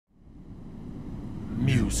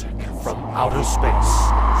Music from outer space.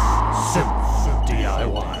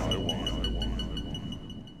 Synth-DIY.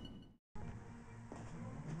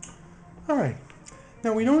 Alright,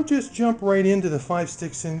 now we don't just jump right into the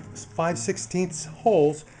 5/16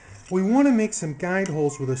 holes. We want to make some guide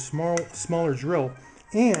holes with a smaller drill.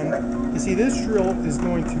 And, you see, this drill is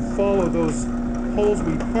going to follow those holes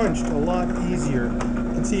we punched a lot easier.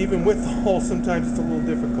 You can see even with the hole, sometimes it's a little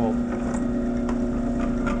difficult.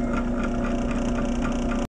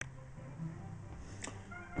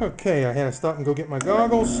 Okay, I had to stop and go get my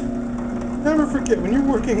goggles. Never forget, when you're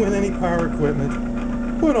working with any power equipment,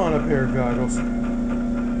 put on a pair of goggles. There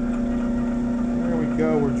we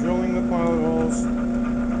go, we're drilling the pilot holes.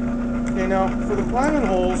 Okay, now for the pilot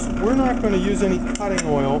holes, we're not going to use any cutting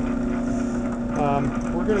oil.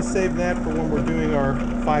 We're going to save that for when we're doing our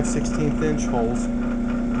 5/16 inch holes.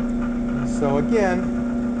 So again,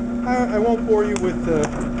 I won't bore you with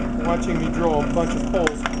watching me drill a bunch of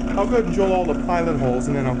holes. I'll go ahead and drill all the pilot holes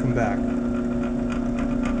and then I'll come back.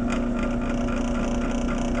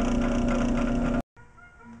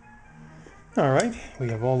 Alright, we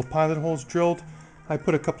have all the pilot holes drilled. I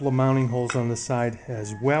put a couple of mounting holes on the side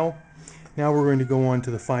as well. Now we're going to go on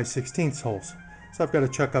to the 5/16 holes. So I've got to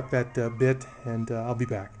chuck up that bit and I'll be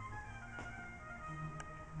back.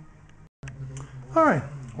 Alright,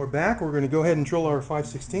 we're back. We're going to go ahead and drill our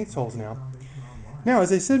 5/16 holes now. Now,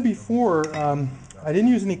 as I said before, I didn't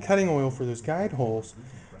use any cutting oil for those guide holes,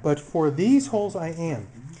 but for these holes I am.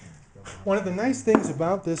 One of the nice things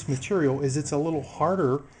about this material is it's a little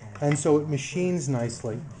harder, and so it machines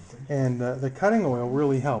nicely, and the cutting oil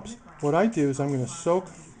really helps. What I do is I'm going to soak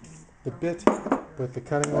the bit with the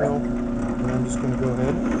cutting oil, and I'm just going to go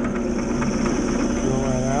ahead and drill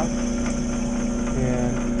that out,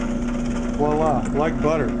 and voila, like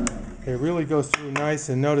butter. It really goes through nice,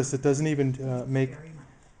 and notice it doesn't even make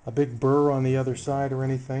a big burr on the other side or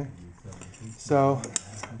anything. So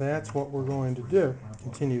that's what we're going to do.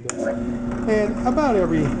 Continue this. And about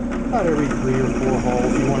every 3 or 4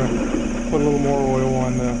 holes, you want to put a little more oil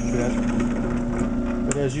on the bit.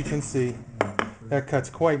 But as you can see, that cuts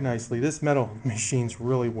quite nicely. This metal machines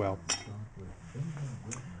really well.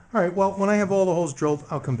 Alright, well, when I have all the holes drilled,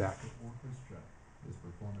 I'll come back.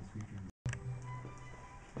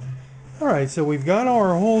 Alright, so we've got all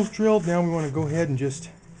our holes drilled. Now we want to go ahead and just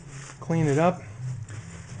clean it up.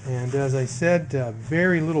 And as I said,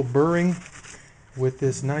 very little burring with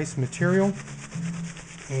this nice material.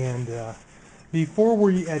 And before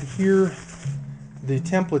we adhere the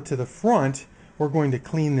template to the front, we're going to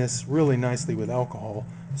clean this really nicely with alcohol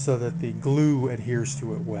so that the glue adheres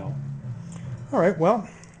to it well. Alright, well,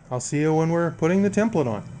 I'll see you when we're putting the template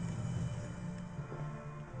on.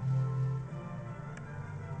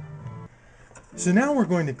 So now we're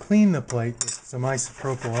going to clean the plate with some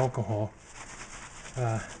isopropyl alcohol.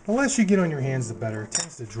 The less you get on your hands, the better. It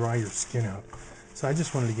tends to dry your skin out. So I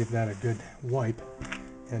just wanted to give that a good wipe.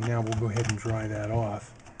 And now we'll go ahead and dry that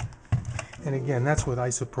off. And again, that's with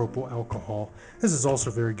isopropyl alcohol. This is also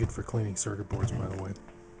very good for cleaning circuit boards, by the way.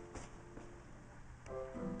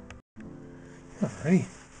 Alrighty.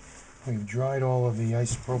 We've dried all of the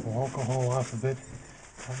isopropyl alcohol off of it.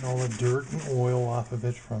 Gotten all the dirt and oil off of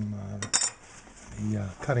it from the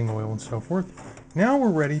cutting oil and so forth. Now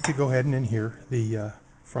we're ready to go ahead and adhere the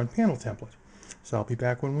front panel template. So I'll be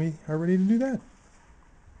back when we are ready to do that.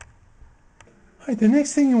 Alright, the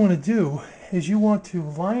next thing you want to do is you want to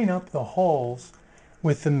line up the holes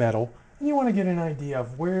with the metal, and you want to get an idea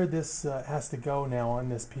of where this has to go now on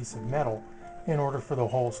this piece of metal in order for the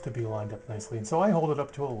holes to be lined up nicely. And so I hold it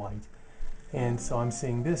up to a light, and so I'm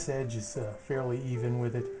seeing this edge is fairly even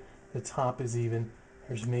with it. The top is even.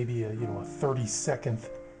 There's maybe a 32nd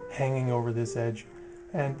hanging over this edge,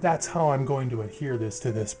 and that's how I'm going to adhere this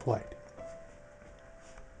to this plate.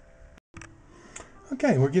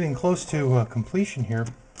 Okay, we're getting close to completion here.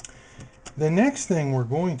 The next thing we're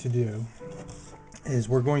going to do is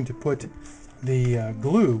we're going to put the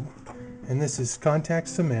glue, and this is contact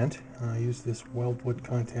cement. I use this Weldwood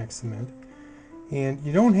contact cement, and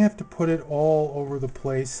you don't have to put it all over the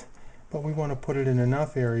place, but we want to put it in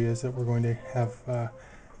enough areas that we're going to have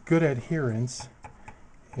good adherence,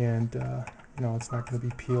 and it's not going to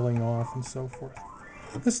be peeling off and so forth.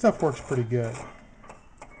 This stuff works pretty good.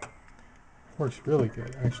 Works really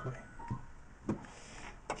good, actually.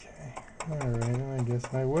 Okay, alright, I guess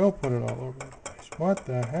I will put it all over the place. What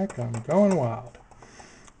the heck? I'm going wild.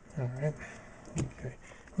 Alright, okay.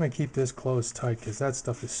 I'm going to keep this closed tight because that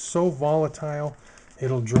stuff is so volatile,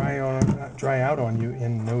 it'll dry out on you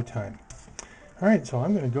in no time. Alright, so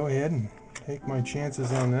I'm going to go ahead and take my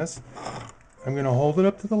chances on this. I'm going to hold it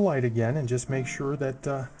up to the light again and just make sure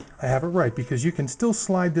that I have it right, because you can still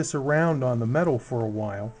slide this around on the metal for a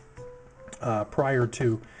while prior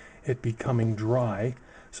to it becoming dry.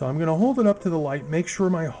 So I'm going to hold it up to the light, make sure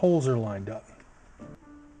my holes are lined up.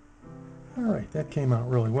 All right, that came out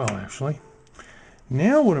really well, actually.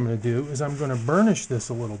 Now what I'm going to do is I'm going to burnish this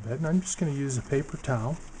a little bit, and I'm just going to use a paper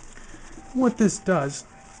towel. What this does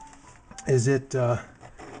is it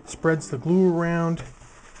spreads the glue around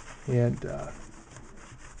and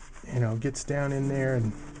you know, gets down in there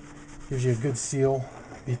and gives you a good seal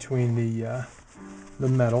between the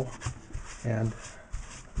metal and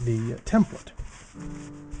the template.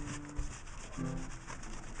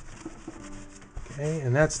 Okay,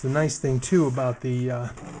 and that's the nice thing too about the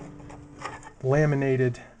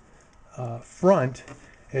laminated front,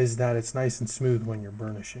 is that it's nice and smooth when you're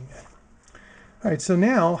burnishing it. All right, so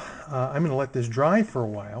now I'm going to let this dry for a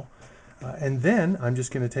while, and then I'm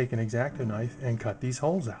just going to take an X-Acto knife and cut these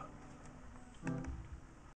holes out.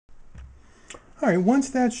 All right, once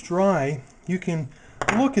that's dry, you can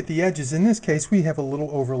look at the edges. In this case, we have a little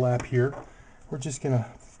overlap here. We're just going to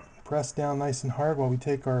press down nice and hard while we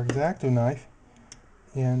take our X-Acto knife.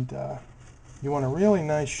 And you want a really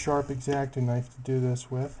nice sharp X-Acto knife to do this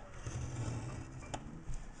with.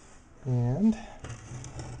 And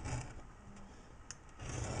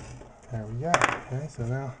there we go. Okay, so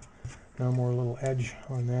now no more little edge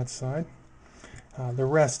on that side. The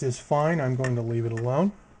rest is fine. I'm going to leave it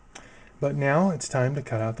alone. But now it's time to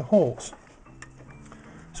cut out the holes.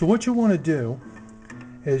 So what you want to do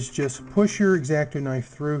is just push your X-Acto knife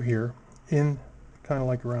through here, in kind of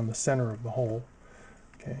like around the center of the hole.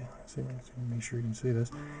 Okay, let's see, make sure you can see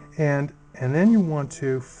this. And then you want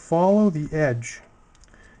to follow the edge.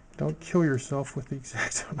 Don't kill yourself with the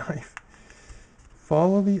X-Acto knife.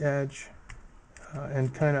 Follow the edge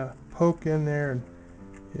and kind of poke in there, and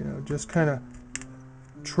you know, just kind of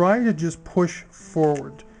try to just push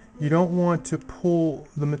forward. You don't want to pull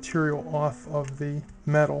the material off of the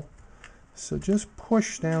metal. So just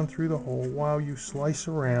push down through the hole while you slice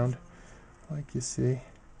around like you see.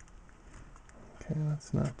 Okay,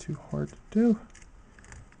 that's not too hard to do.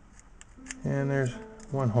 And there's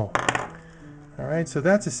one hole. All right, so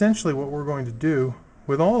that's essentially what we're going to do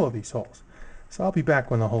with all of these holes. So I'll be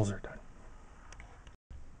back when the holes are done.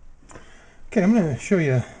 Okay, I'm going to show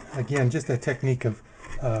you again just that technique of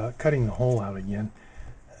cutting the hole out again.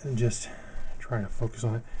 And just trying to focus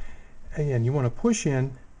on it. Again, you want to push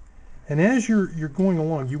in, and as you're going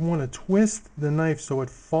along, you want to twist the knife so it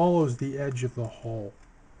follows the edge of the hole.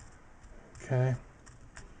 Okay,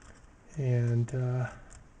 and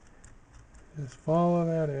just follow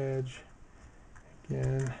that edge.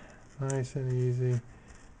 Again, nice and easy.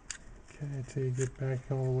 Okay, until you get back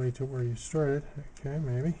all the way to where you started. Okay,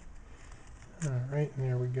 maybe. All right, and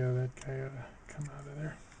there we go. That guy ought to come out of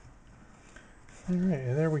there. All right,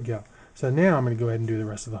 and there we go. So now I'm going to go ahead and do the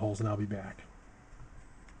rest of the holes, and I'll be back.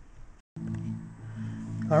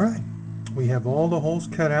 All right, we have all the holes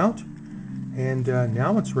cut out, and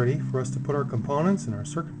now it's ready for us to put our components and our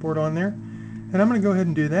circuit board on there. And I'm going to go ahead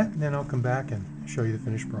and do that, and then I'll come back and show you the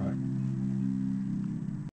finished product.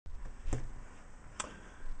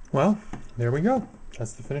 Well, there we go.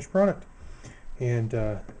 That's the finished product. And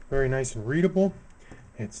very nice and readable.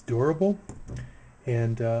 It's durable.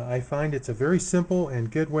 And I find it's a very simple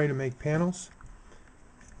and good way to make panels.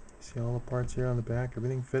 See all the parts here on the back,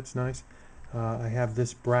 everything fits nice. I have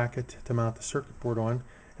this bracket to mount the circuit board on,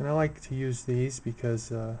 and I like to use these because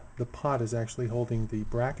the pot is actually holding the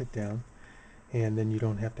bracket down, and then you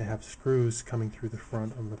don't have to have screws coming through the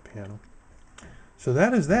front of the panel. So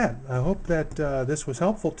that is that. I hope that this was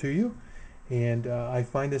helpful to you, and I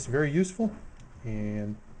find this very useful,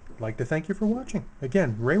 and I'd like to thank you for watching.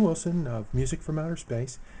 Again, Ray Wilson of Music from Outer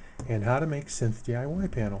Space and how to make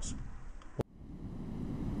Synth-DIY panels.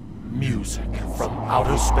 Music from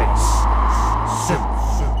outer space.